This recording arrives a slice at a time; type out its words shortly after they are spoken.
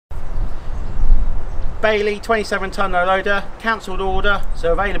Bailey 27 tonne low loader, cancelled order,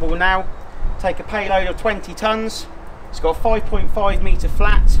 so available now. Take a payload of 20 tonnes. It's got a 5.5 metre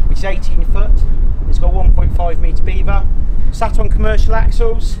flat, which is 18 foot. It's got 1.5 metre beaver. Sat on commercial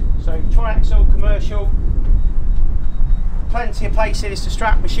axles, so triaxle commercial. Plenty of places to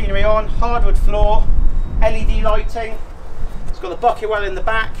strap machinery on. Hardwood floor, LED lighting. It's got the bucket well in the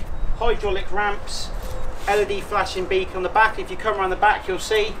back, hydraulic ramps, LED flashing beacon on the back. If you come around the back, you'll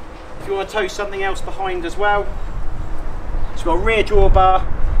see if you want to tow something else behind as well. It's got a rear drawbar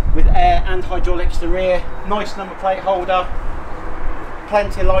with air and hydraulics to the rear. Nice number plate holder.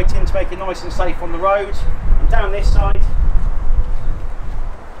 Plenty of lighting to make it nice and safe on the road. And down this side,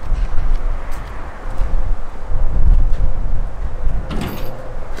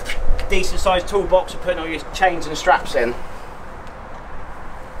 decent sized toolbox for putting all your chains and straps in.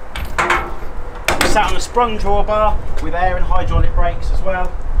 Sat on a sprung drawbar with air and hydraulic brakes as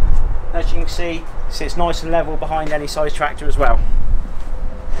well. As you can see, it sits nice and level behind any size tractor as well.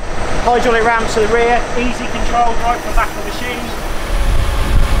 Hydraulic ramps to the rear, easy control right from the back of the machine.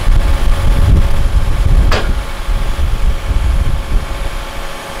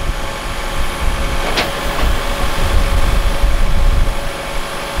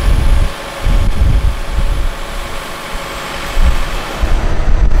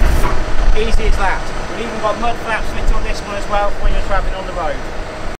 Easy as that. We've even got mud flaps lit on this one as well when you're travelling on the road.